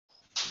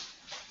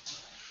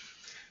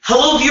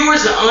Hello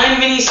viewers,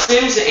 I'm Vinnie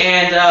Sims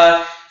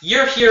and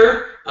you're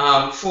here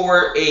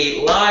for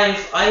a live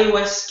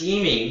iOS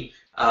gaming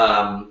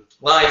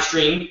live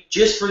stream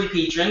just for the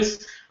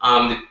patrons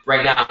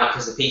right now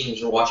because the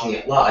patrons are watching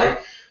it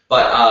live,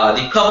 but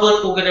the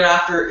public will get it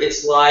after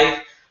it's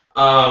live.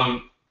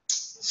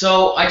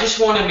 So I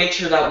just want to make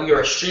sure that we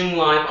are streaming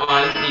live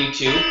on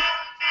YouTube,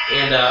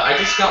 and I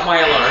just got my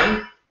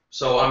alarm,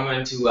 so I'm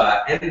going to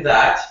end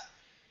that.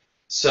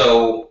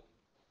 So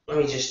let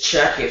me just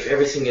check if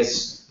everything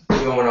is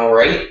going all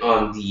right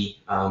on the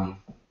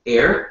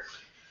air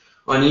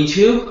on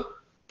YouTube.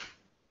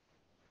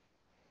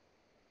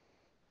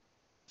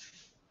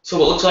 So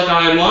it looks like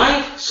I am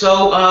live.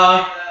 So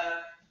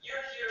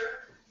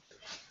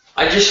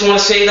I just want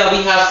to say that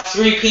we have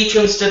 3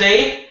 patrons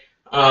today,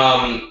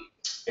 and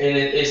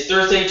it is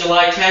Thursday,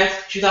 July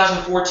 10th,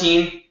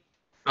 2014. You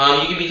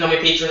can become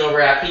a patron over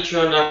at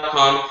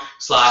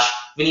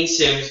patreon.com/Vinnie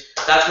Sims.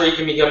 That's where you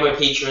can become a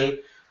patron.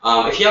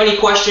 If you have any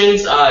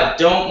questions,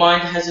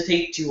 don't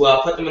hesitate to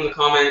put them in the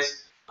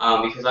comments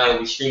because I will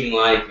be streaming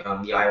live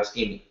the iOS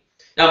gaming.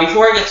 Now,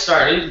 before I get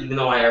started, even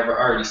though I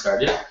already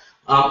started,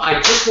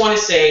 I just want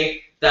to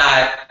say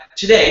that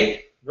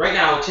today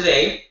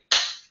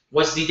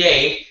was the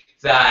day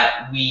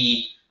that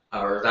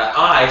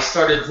I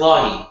started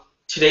vlogging.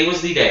 Today was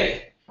the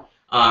day.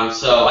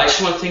 So I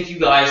just want to thank you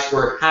guys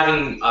for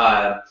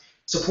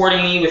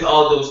supporting me with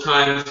all those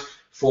times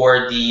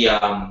for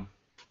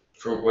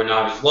when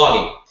I was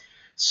vlogging.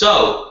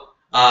 So,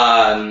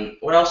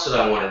 what else did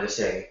I wanted to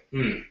say?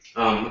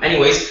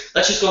 Anyways,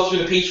 let's just go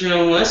through the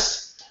Patreon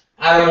list.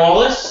 Adam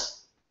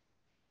Wallace,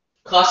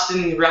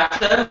 Costin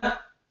Rata,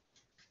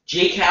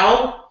 Jake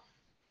Howell,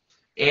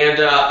 and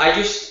I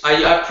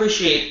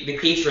appreciate the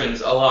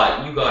patrons a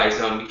lot, you guys,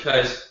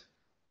 because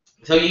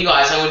without you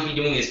guys, I wouldn't be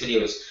doing these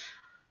videos.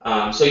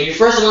 So your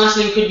first and last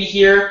name could be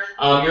here.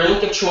 Your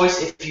link of choice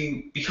if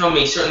you become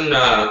a certain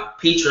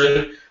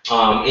patron.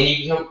 And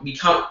you can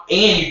become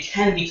a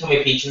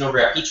patron over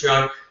at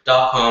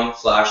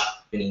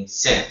patreon.com/Vinnie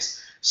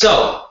Sims.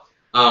 So,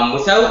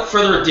 without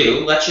further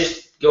ado, let's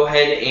just go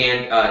ahead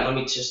and let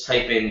me just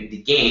type in the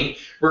game.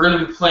 We're going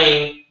to be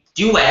playing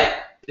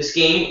Duet. This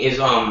game is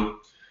on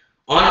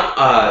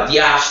the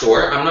App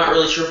Store. I'm not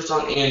really sure if it's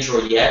on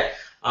Android yet.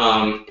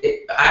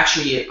 It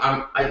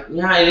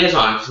is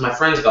on because my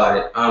friends got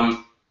it.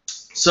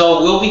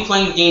 So we'll be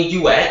playing the game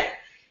Duet.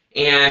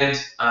 And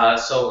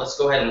so let's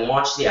go ahead and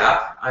launch the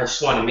app. I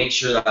just want to make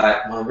sure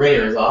that my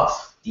ringer is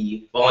off,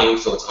 the volume,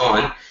 so it's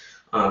on.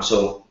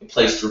 So it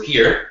plays through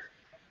here.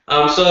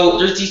 So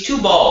there's these 2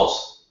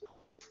 balls.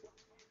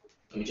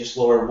 Let me just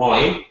lower the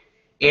volume.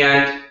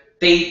 And I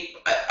think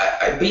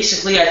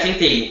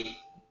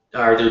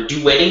they're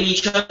duetting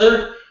each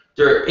other.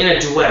 They're in a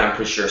duet, I'm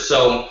pretty sure.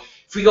 So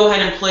if we go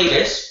ahead and play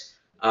this,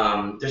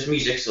 there's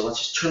music, so let's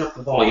just turn up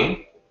the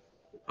volume.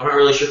 I'm not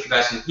really sure if you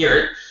guys can hear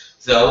it,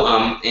 though,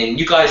 and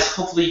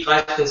hopefully you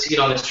guys can see it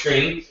on the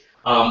screen.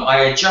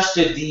 I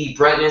adjusted the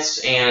brightness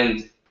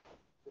and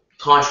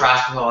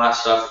contrast and all that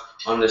stuff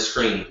on the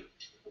screen.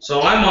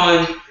 So I'm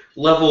on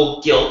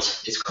level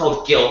Guilt. It's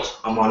called Guilt.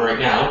 I'm on right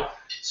now.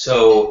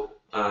 So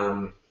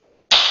I'm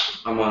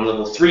on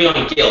level 3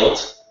 on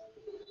Guilt.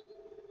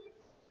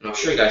 And I'll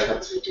show you guys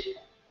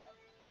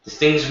the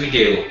things we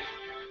do.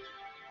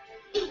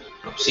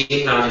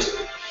 See, now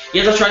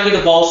you have to try to get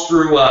the balls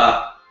through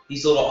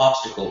these little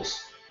obstacles.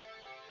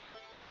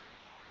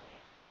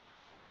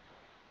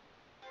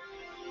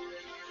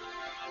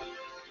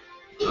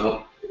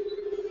 Oh.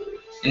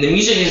 And the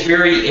music is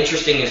very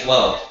interesting as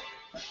well.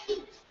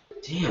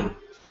 Damn.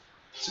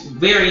 It's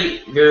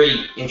very,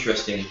 very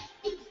interesting.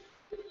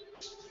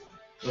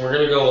 And we're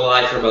going to go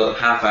live for about a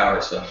half hour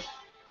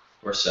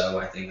or so,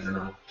 I think. I don't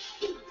know.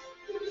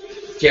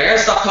 Okay, I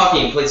gotta stop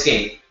talking and play this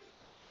game.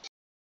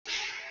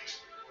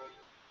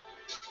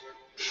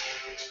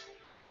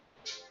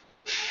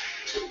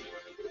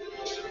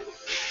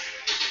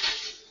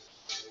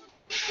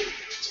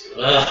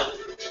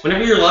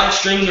 Whenever you're live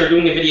streaming or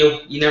doing a video,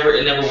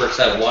 it never works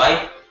out.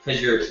 Why? Because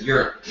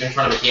you're in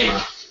front of a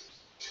camera.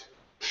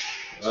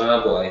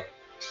 Oh boy.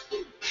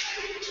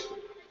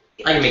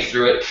 I can make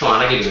through it. Come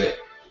on, I can do it.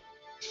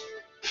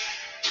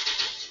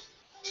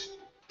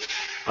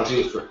 I'll do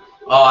it for.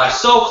 Oh,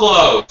 so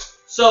close!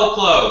 So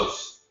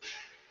close!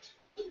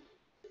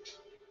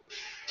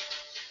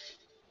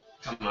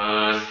 Come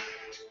on.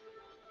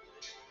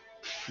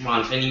 Come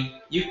on,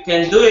 Vinny. You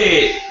can do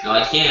it! No,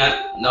 I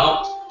can't.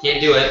 No,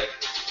 can't do it.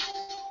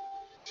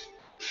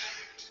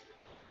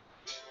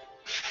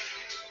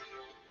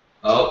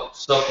 Oh,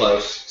 so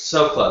close.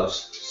 So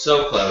close.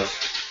 So close.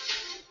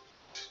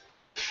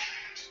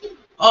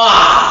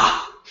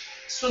 Ah!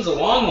 This one's a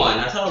long one.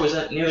 I thought it was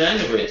near the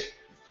end of it.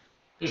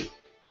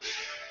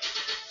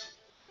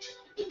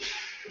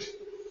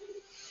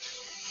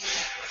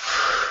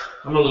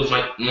 I'm gonna lose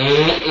my.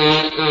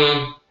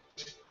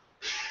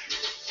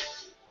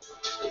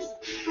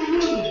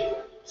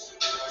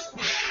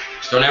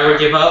 Don't ever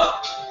give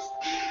up.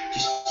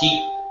 Just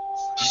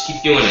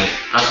keep doing it.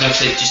 I was gonna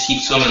say just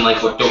keep swimming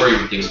like what Dory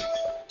would do.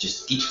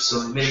 Just keep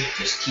swimming.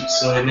 Just keep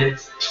swimming.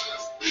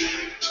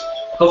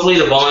 Hopefully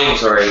the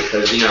volume's alright,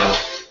 because, you know.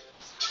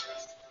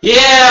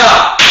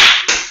 Yeah!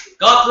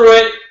 Got through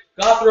it.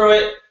 Got through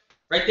it.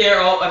 Right there.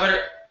 Oh, I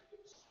better.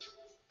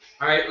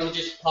 Alright, let me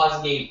just pause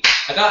the game.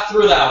 I got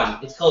through that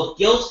one. It's called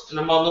Guilt, and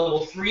I'm on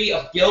level 3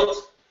 of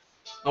Guilt.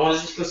 I want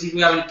to just go see if we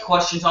have any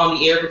questions on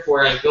the air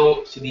before I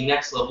go to the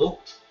next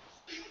level.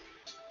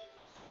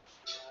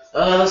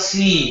 Let's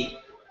see.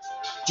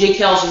 J.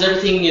 Cal says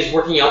everything is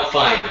working out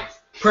fine.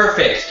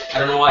 Perfect. I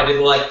don't know why I did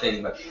the like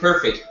thing, but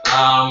perfect.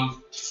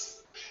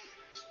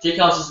 J.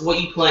 Cal says, what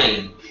are you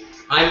playing?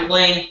 I'm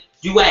playing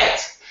Duet.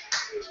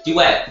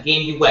 Duet. The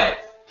game Duet.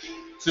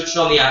 Switched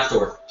on the App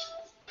Store.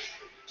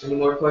 Any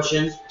more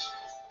questions?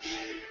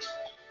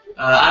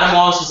 Adam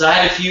Wallace says, I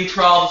had a few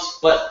problems,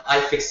 but I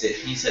fixed it.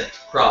 He said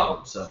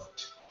problem, so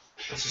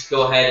let's just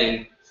go ahead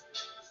and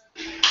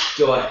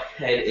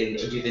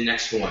do the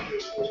next one.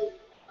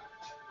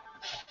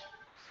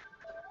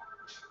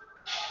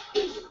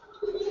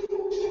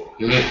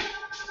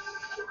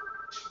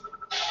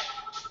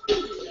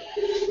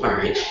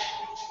 Alright.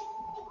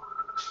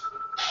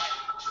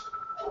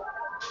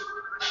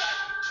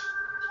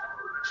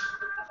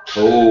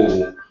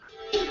 Oh,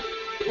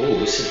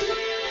 this is...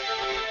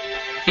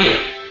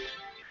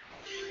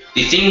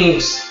 The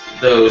things,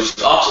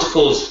 those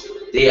obstacles,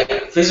 they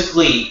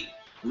physically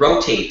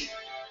rotate.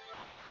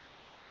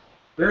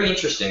 Very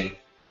interesting.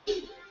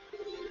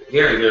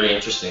 Very, very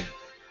interesting.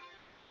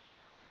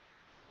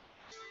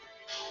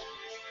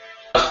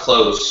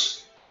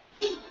 Close.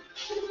 I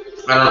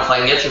don't know if I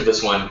can get through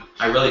this one.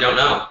 I really don't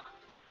know.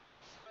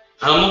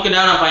 I'm looking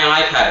down at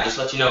my iPad, just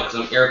to let you know, because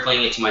I'm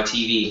airplaying it to my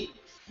TV.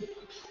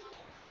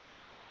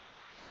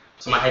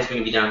 So my head's going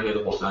to be down here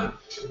the whole time.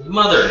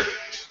 Mother!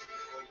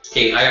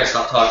 Okay, I gotta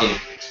stop talking.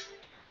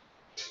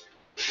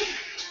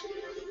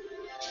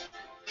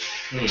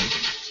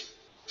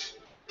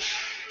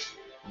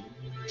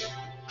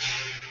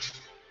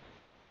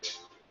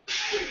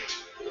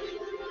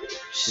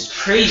 This is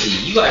crazy.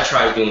 You gotta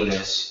try doing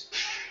this.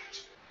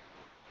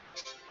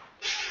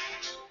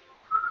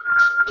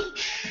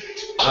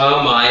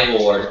 Oh my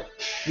lord.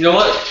 You know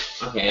what?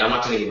 Okay, I'm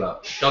not gonna give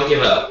up. Don't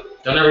give up.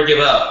 Don't ever give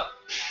up.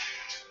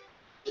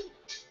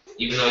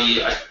 Even though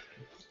you...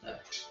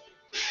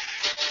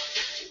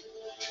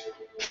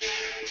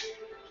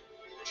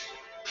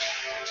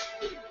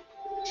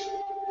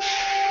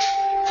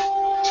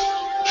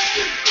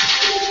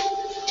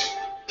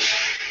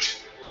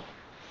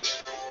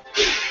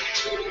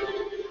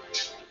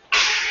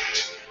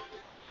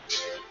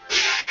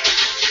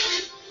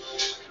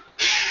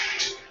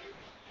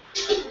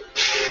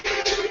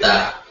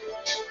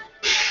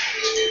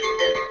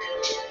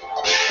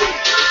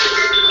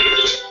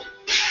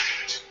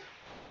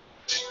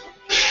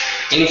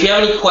 And if you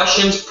have any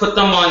questions, put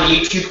them on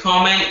YouTube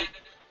comment,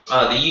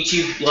 the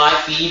YouTube live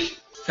feed,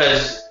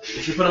 because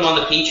if you put them on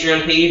the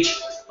Patreon page,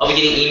 I'll be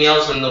getting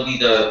emails and there'll be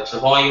the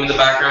volume in the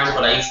background,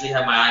 but I usually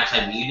have my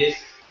iPad muted.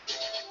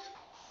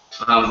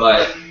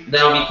 But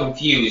then I'll be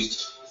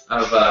confused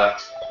of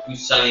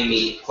who's sending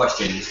me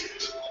questions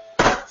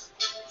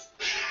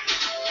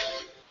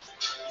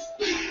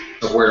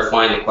of where to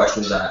find the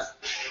questions at.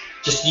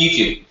 Just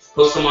YouTube.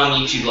 Post them on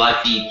YouTube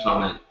live feed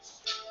comment.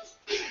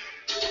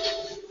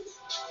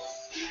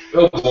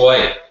 Oh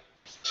boy.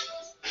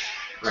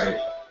 Right.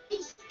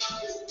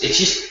 It's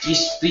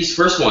just these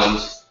first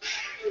ones.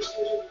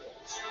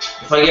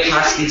 If I get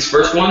past these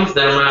first ones,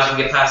 then I'm gonna have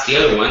to get past the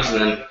other ones, and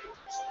then...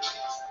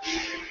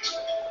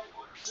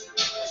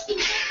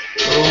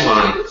 Oh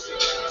my.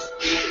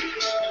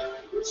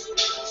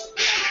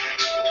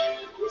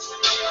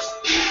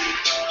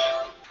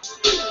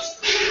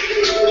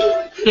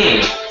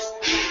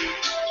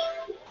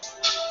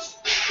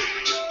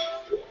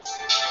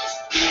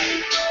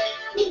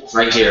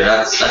 Right here,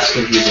 that's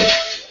confusing.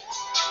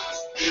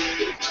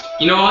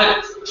 You know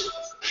what?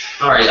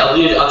 Alright,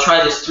 I'll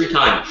try this 3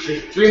 times.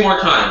 Three more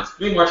times.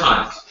 3 more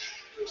times.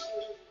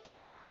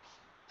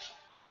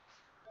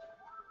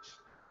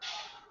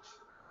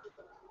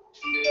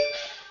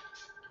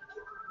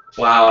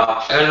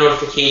 Wow, I got a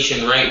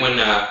notification right when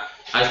I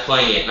was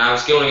playing it, and I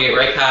was going to get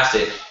right past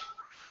it.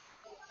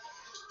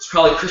 It's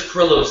probably Chris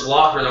Perillo's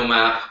locker no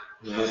map.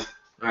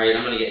 Alright,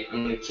 I'm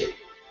gonna kick.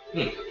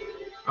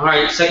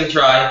 Alright, second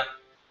try.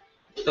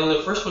 Though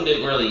the first one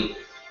didn't really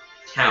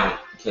count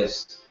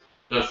because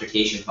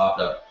notification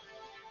popped up.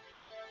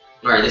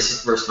 Alright, this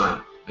is the first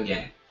time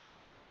again.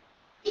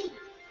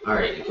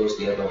 Alright, it goes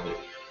the other way.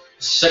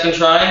 Second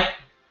try,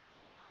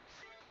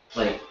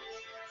 like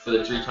for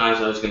the 3 times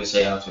I was gonna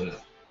say I was gonna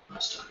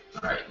last time.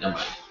 Alright, never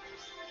mind.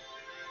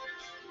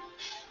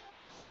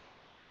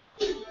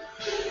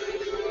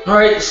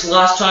 Alright, this is the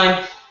last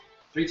time.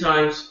 3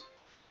 times.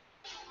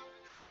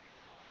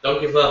 Don't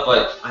give up,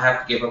 but I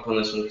have to give up on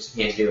this one because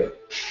I can't do it.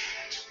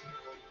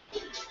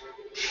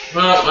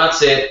 Well,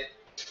 that's it.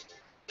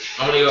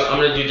 I'm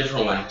gonna do a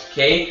different one.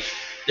 Okay?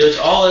 There's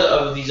all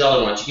of these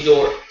other ones. You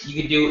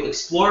can do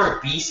Explore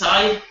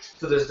B-side,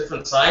 so there's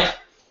different sides.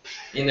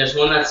 And there's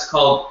one that's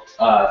called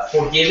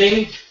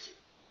Forgiving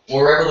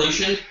or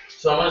Revolution.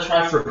 So I'm gonna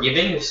try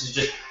forgiving. This is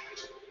just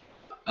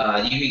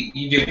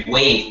you do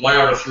wave 1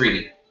 out of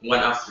 3. 1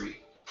 out of 3.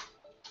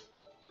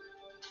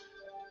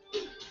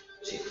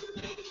 See.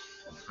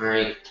 All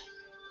right.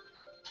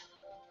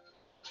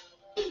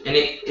 And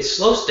it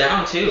slows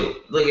down too.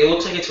 Like it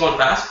looks like it's going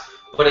fast,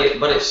 but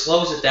it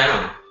slows it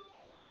down.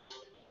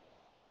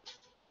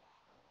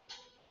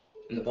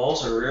 And the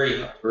balls are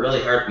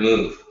really hard to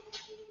move.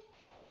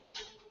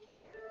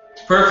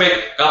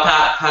 Perfect.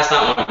 Got past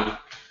that one.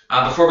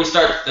 Before we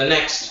start the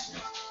next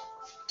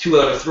 2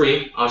 out of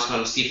 3, I'm just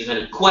going to see if there's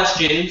any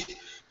questions.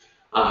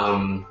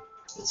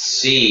 Let's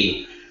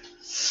see.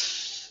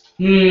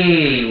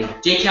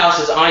 Jake House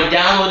says I'm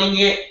downloading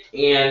it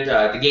and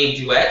the game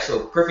Duet.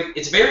 So perfect.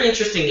 It's a very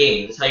interesting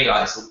game to tell you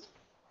guys.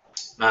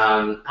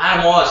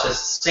 Adam Wallace says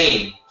the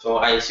same. So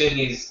I assume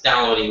he's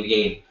downloading the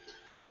game.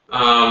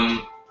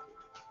 Alright,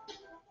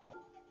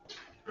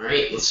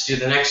 let's do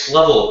the next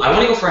level. I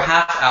want to go for a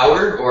half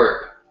hour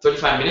or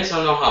 35 minutes. I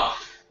don't know how.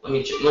 Let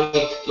me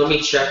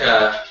check.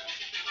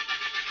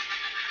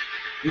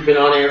 We've been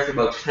on air for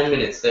about 10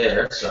 minutes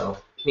there, so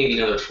maybe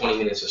another 20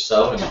 minutes or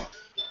so, and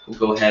we'll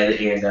go ahead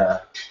and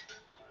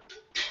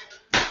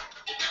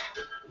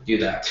do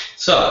that.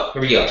 So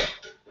here we go.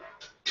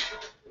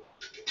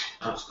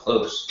 That was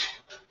close.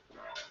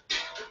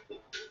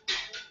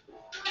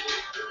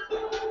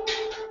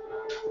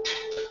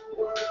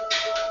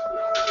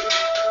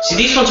 See,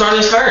 these ones aren't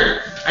as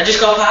hard. I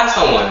just got past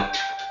on one.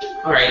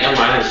 Alright, never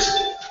mind.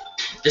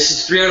 This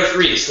is 3 out of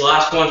 3. It's the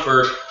last one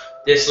for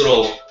this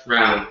little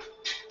round.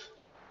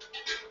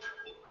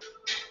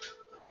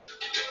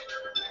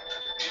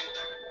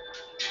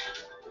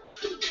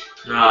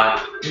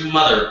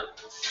 Mother.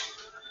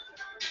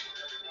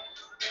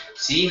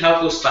 See how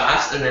it goes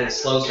fast and then it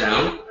slows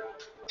down?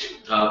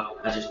 I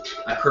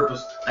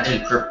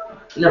didn't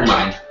never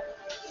mind.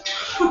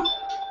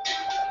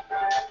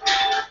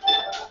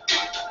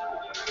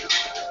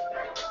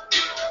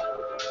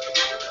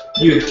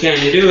 You can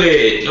do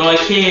it! No, I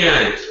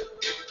can't!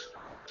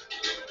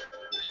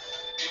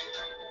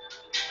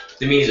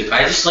 The music.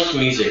 I just like the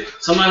music.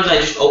 Sometimes I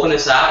just open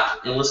this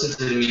app and listen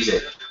to the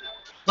music.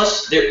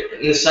 Plus,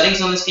 in the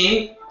settings on this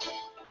game,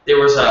 there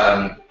was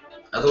a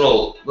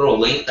little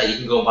link that you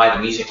can go and buy the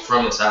music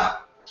from this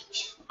app.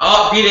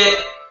 Oh, beat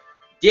it!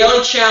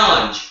 Daily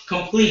challenge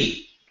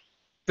complete.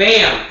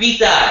 Bam! Beat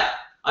that!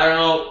 I don't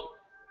know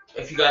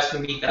if you guys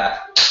can beat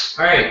that.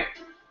 Alright.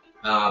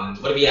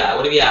 What are we at?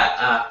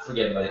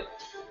 Forget about it.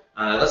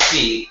 Let's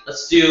see.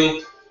 Let's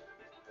do.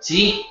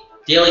 See?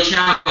 Daily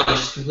challenge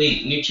is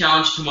complete. New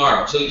challenge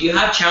tomorrow. So you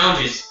have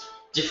challenges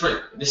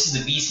different. This is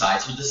the B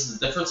side, so this is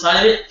the different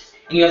side of it.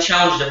 And you have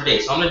challenges every day.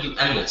 So I'm going to do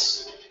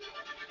endless.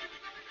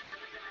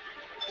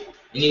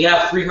 And you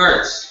have 3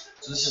 hearts.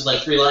 So this is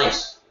like 3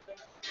 lives.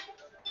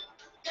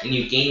 And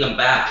you gain them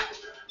back.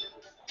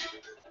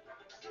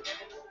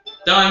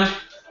 Done.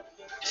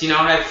 See,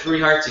 now I have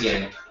 3 hearts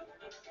again.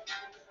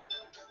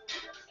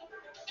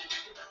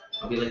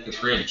 I'll be like the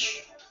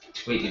Grinch.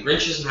 Wait, the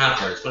Grinch doesn't have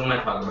hearts. What am I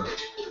talking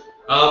about?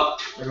 Oh,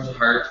 there goes a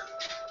heart.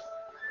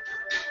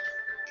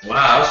 Wow,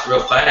 that was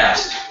real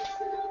fast.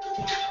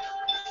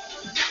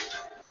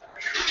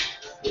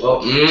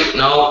 Well,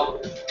 no.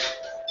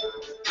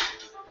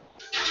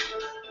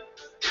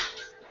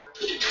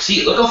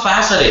 See, look how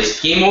fast that is.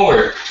 Game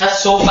over.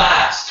 That's so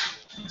fast.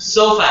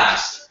 So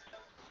fast.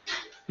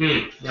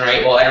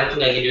 Alright, well, I don't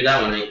think I can do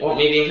that one. Well,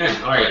 maybe I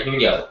can. Alright, here we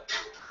go.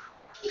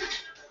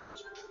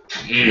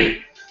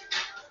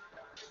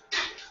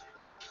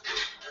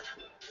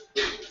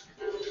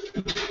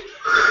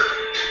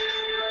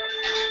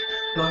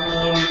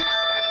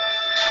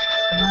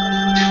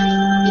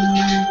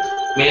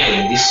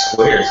 Man, these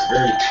squares are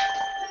very...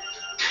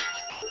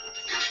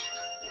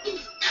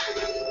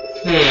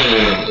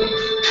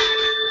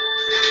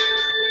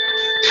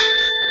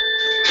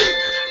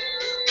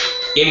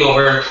 Game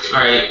over.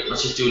 Alright,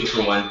 let's just do a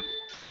different one.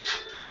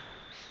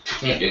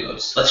 Can't do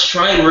those. Let's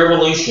try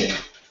Revolution.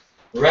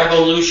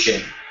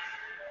 Revolution.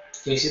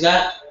 Can you see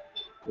that?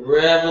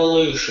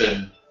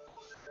 Revolution.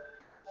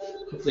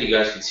 Hopefully you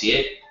guys can see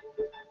it.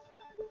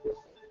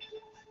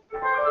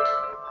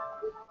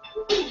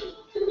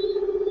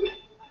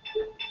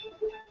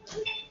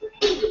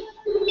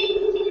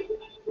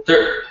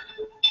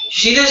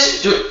 See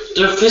this?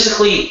 They're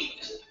physically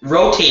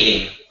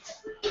rotating.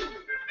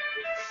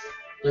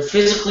 They're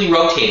physically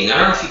rotating. I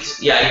don't know if you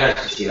can, yeah, you guys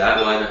can see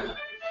that. Why not?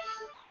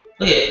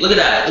 Look at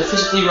that. They're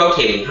physically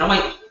rotating. How am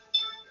I?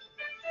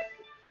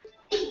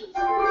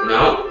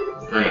 No.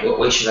 All right. What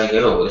way should I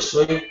go? This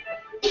way?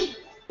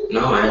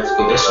 No, I have to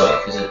go this way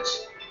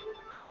because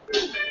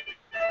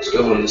it's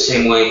going the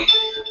same way.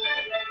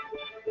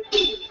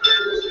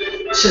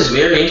 This is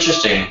very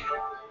interesting.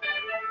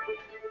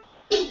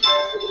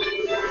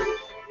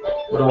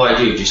 What do I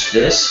do? Just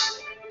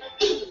this?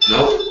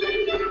 Nope.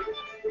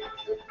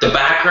 The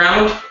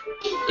background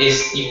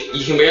is,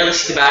 you can barely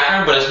see the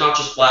background, but it's not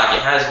just black.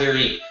 It has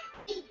very,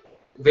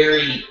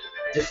 very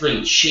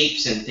different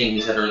shapes and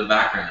things that are in the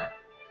background.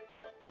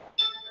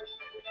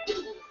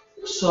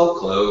 So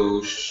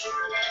close,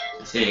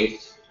 I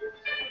think.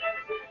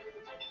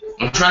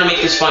 I'm trying to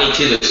make this funny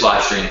too, this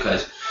live stream,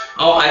 because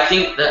I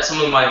think that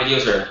some of my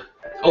videos are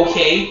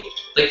okay.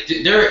 Like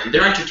they're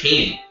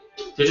entertaining.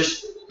 They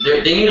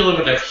need a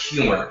little bit of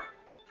humor.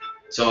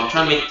 So I'm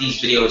trying to make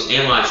these videos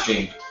and live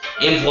stream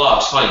and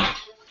vlogs funny.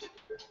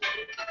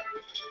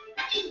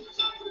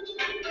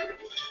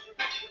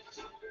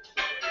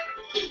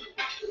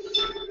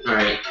 All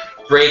right,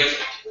 break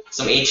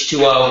some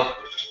H2O.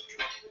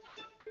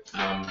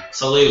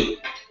 Salute.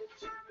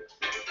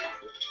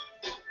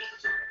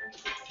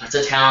 That's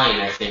Italian,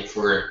 I think,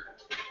 for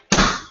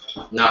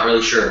not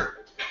really sure.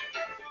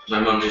 My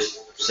mom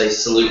just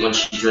says salute when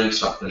she drinks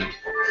something.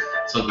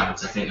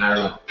 Sometimes, I think, I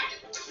don't know.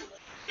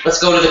 Let's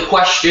go to the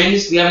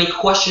questions. Do we have any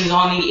questions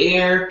on the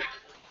air?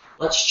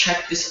 Let's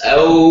check this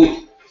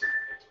out.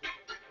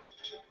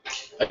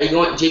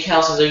 Jake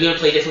Hal says, are you going to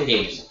play different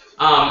games?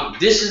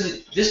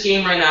 This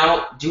game right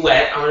now,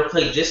 Duet, I'm going to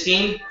play this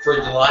game for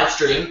the live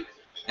stream.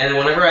 And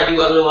whenever I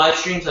do other live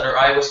streams that are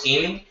iOS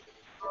gaming,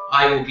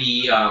 I will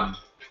be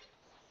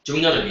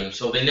doing other games.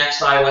 So the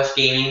next iOS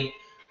gaming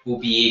will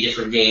be a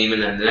different game,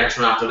 and then the next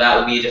one after that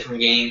will be a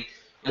different game.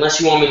 Unless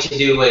you want me to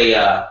do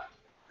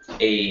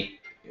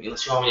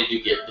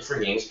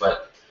different games,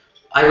 but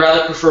I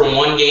rather prefer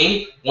one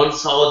game, one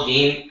solid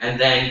game, and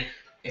then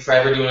if I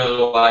ever do another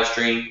live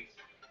stream,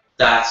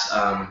 that's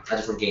a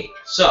different game.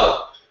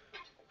 So,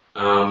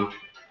 let's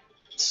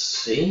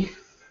see.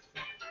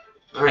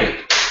 All right,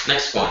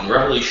 next one,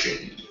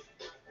 Revolution.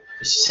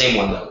 It's the same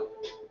one though.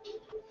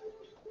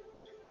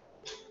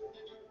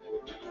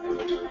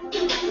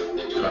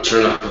 I'll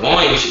turn up the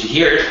volume so you can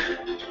hear it.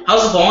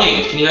 How's the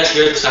volume? Can you guys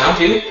hear the sound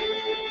too?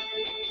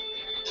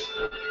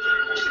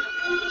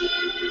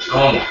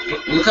 Oh,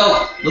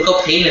 look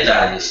how painted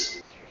that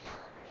is.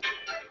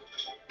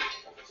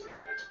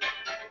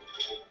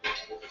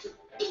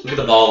 Look at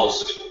the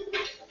balls.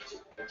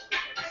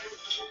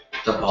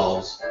 The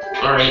balls.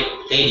 Alright,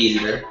 take it easy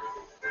there.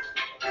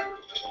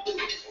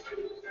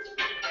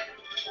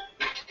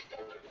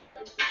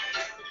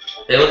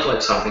 They look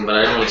like something, but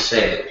I don't want to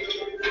say it.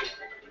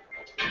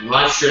 I'm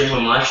live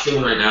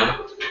streaming right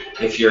now.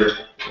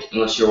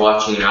 Unless you're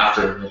watching it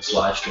after it's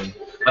live stream.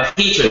 My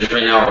patrons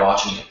right now are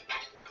watching it.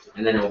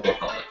 And then it will go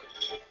public.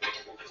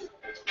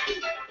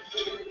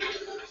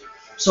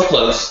 So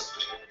close.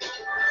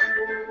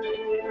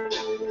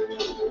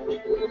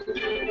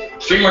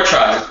 3 more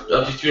tries.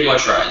 I'll do 3 more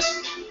tries.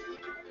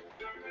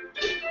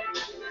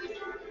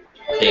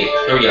 Okay,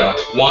 here we go.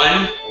 1.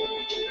 I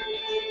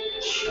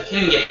can't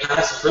even get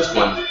past the first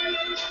one.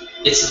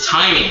 It's the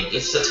timing.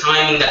 It's the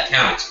timing that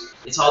counts.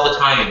 It's all the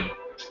timing.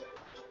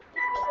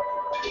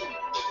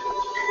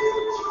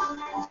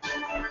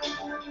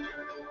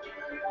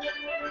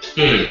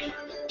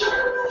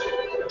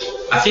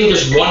 I think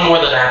there's one more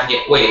that I have to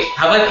get. Wait,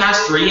 have I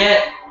passed 3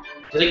 yet?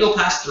 Did I go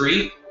past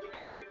 3?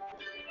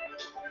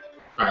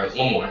 Alright,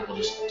 one more. We'll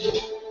just do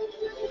it.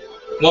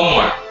 One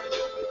more.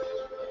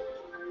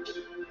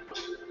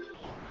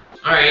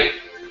 Alright.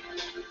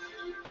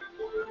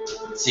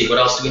 Let's see, what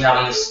else do we have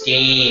in this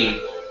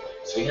game?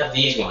 So we have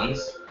these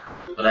ones,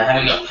 but I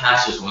haven't got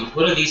past this one.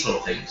 What are these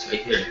little things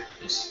right here?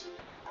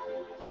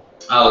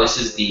 Oh, this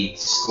is the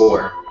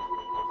score.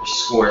 Your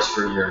scores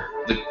for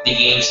the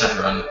Game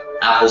Center on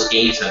Apple's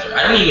Game Center.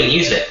 I don't even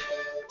use it.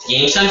 The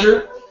Game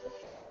Center.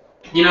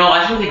 You know,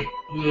 I think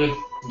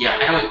yeah,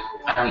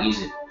 I don't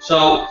use it.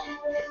 So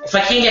if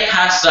I can't get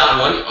past that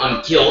one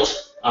on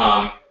Guilt,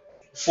 the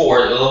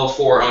level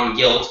 4 on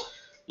Guilt,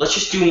 let's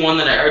just do one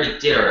that I already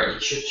did already.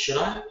 Should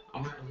I?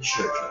 I'm not really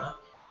sure. Should I?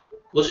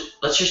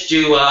 Let's just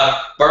do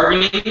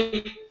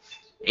bargaining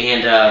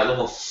and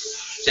level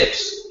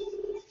 6.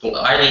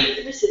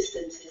 The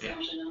resistance is not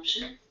an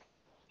option.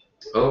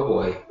 Oh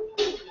boy.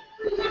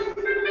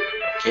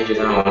 Can't do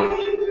that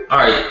one.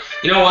 Alright,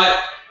 you know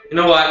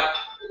what?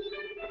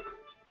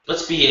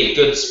 Let's be a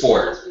good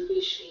sport.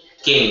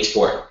 Gaming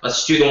sport.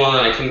 Let's do the one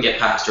that I couldn't get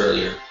past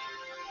earlier.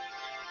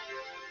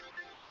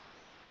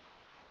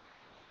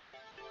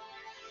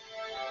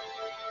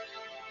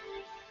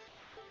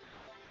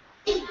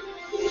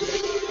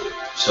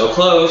 So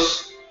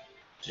close.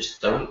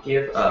 Just don't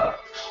give up.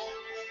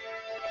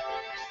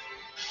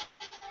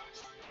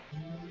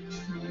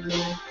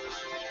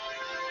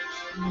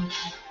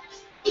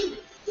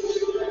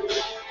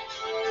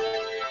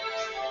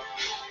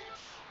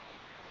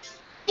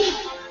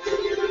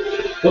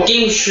 What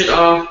game should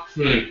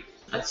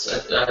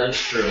that is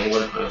true. I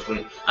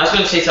was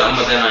gonna say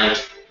something, but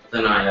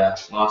then I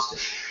lost it.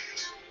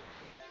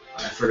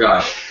 I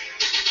forgot.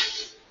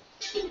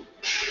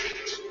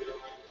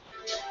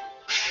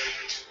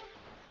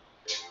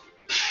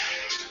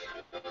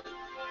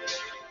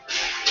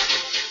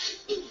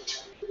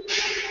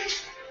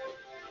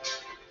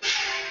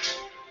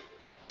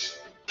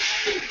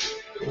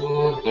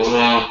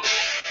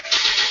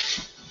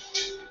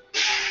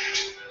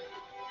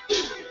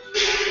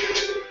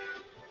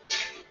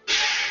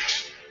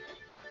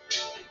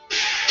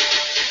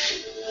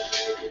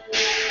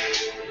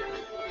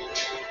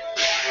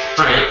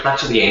 Alright, back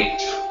to the game.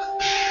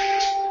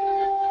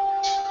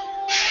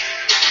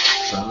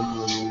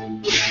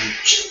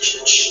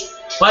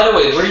 By the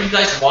way, where are you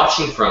guys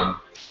watching from?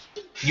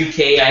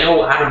 UK. I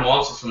know Adam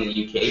Wallace is from the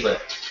UK,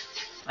 but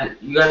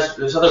you guys,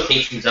 there's other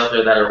patrons out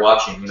there that are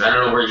watching, and I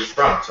don't know where you're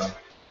from. So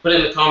put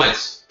it in the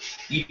comments,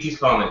 YouTube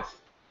comments,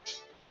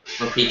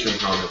 or Patreon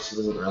comments. It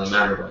doesn't really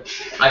matter, but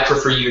I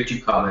prefer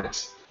YouTube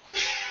comments.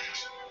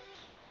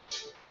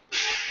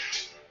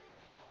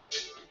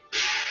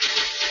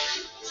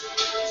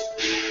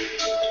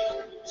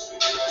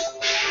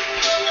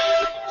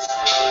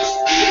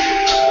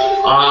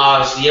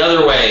 Ah, it's the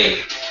other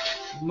way.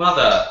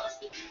 Mother.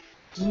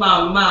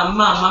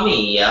 Mamma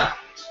mia.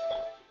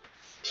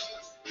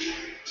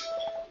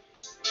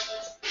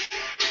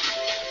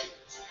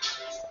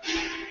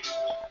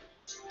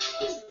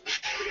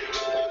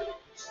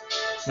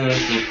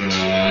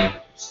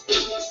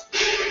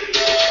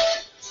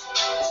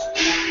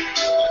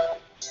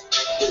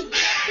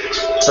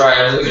 Sorry,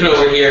 I was looking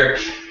over here.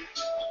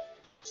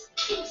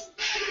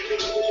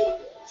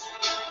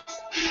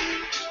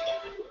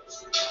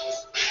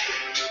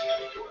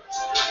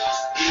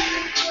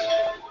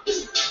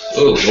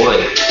 Oh boy,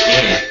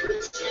 man.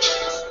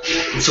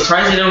 I'm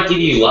surprised they don't give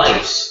you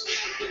lives.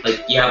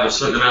 Like, you have a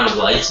certain amount of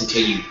lives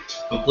until you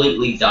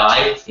completely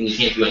die and you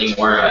can't do any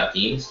more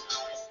games.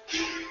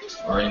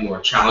 Or any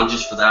more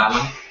challenges for that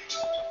one.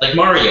 Like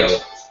Mario.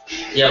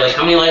 Yeah, like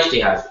how many lives do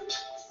you have?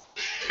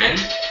 10?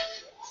 5?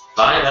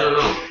 I don't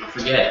know. I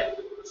forget.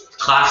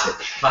 Classic.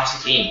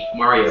 Classic game.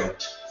 Mario.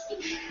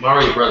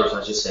 Mario Brothers,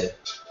 I should say.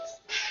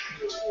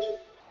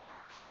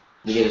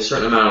 You get a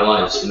certain amount of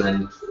lives, and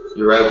then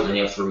you're out, and then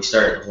you have to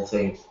restart the whole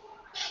thing.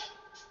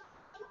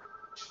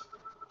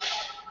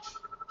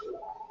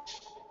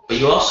 But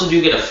you also do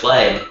get a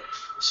flag.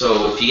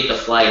 So if you get the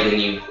flag,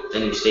 then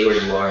you stay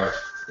where you are,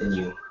 and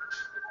you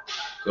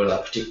go to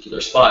that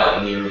particular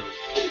spot, and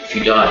if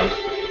you die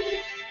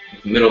in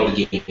the middle of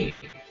the game. You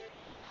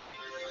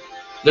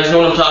guys know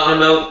what I'm talking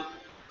about?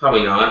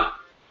 Probably not.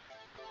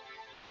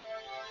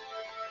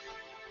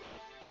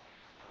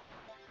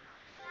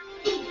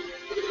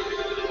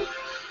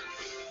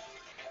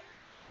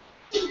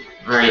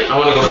 Alright, I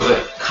want to go to the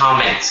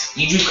comments.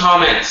 YouTube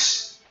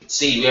comments. Let's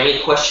see, do we have any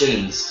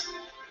questions?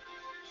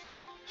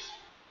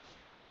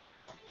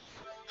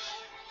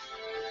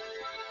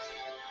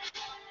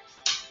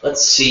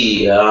 Let's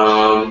see,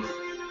 no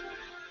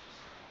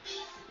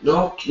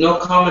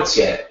comments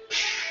yet.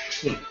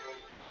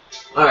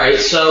 Alright,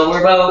 so we're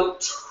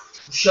about,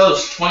 the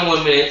show's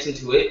 21 minutes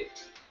into it.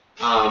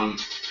 I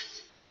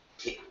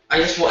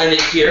guess we'll end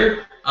it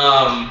here,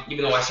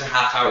 even though I said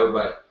half hour,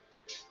 but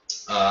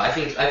I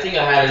think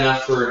I had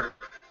enough for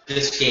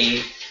this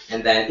game.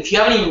 And then, if you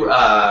have any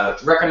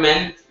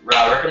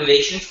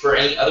recommendations for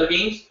any other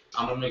games,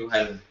 I'm gonna go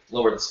ahead and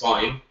lower this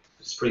volume.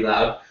 It's pretty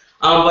loud.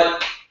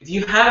 But if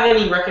you have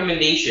any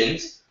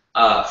recommendations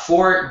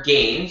for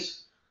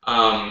games,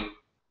 I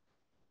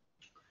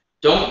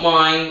don't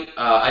mind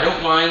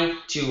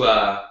to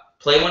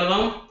play one of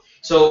them.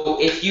 So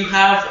if you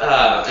have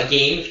a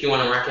game, if you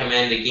want to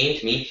recommend a game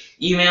to me,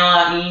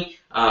 email me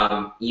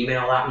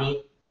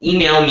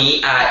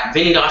at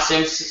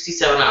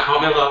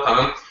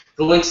vinnie.sims67@hotmail.com.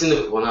 The link's in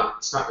the, well, not,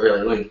 it's not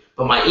really a link,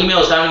 but my email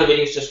is down in the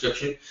video's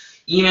description.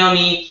 Email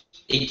me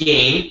a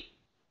game,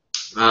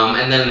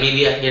 and then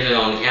maybe I can get it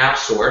on the App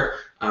Store,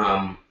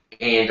 and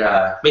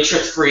make sure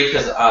it's free,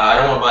 because I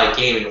don't want to buy a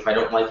game, and if I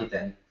don't like it,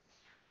 then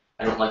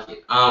I don't like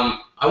it.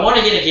 I want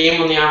to get a game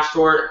on the App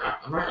Store.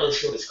 I'm not really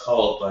sure what it's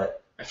called,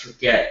 but I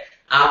forget.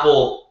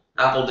 Apple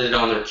did it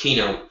on their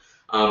keynote,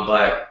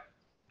 but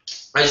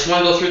I just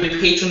want to go through the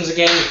patrons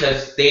again,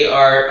 because they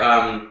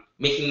are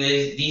making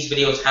these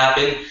videos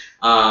happen,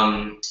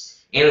 and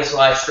this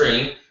live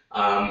stream.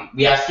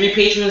 We have 3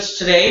 patrons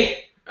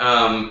today,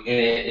 and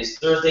it is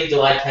Thursday,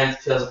 July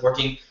 10th,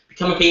 2014.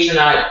 Become a patron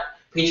at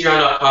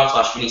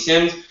patreon.com/Vinnie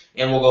Sims,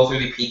 and we'll go through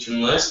the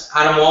patron list.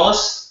 Adam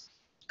Wallace,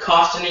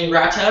 Costin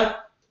Ingrata,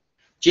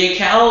 J.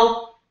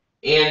 Cal,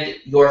 and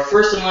your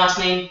first and last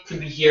name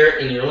could be here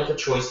in your link of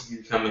choice if you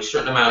become a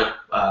certain amount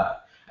of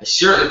a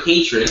certain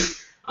patron,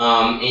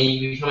 and you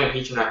can become a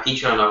patron at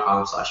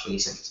patreon.com/Vinnie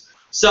Sims.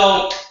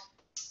 So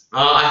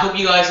I hope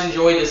you guys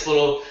enjoyed this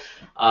little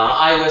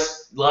live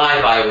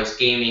iOS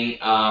gaming.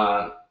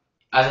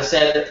 As I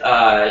said,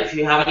 if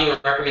you have any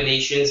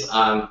recommendations,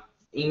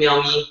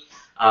 email me.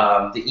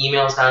 The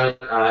email is down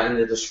in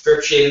the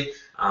description,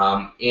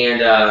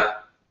 and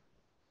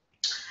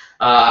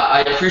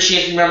I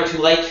appreciate if you remember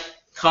to like,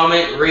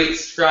 comment, rate,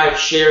 subscribe,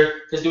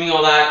 share, because doing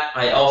all that,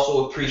 I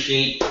also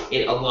appreciate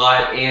it a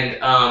lot, and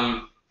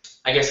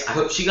I guess I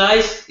hope to see you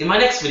guys in my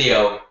next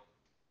video.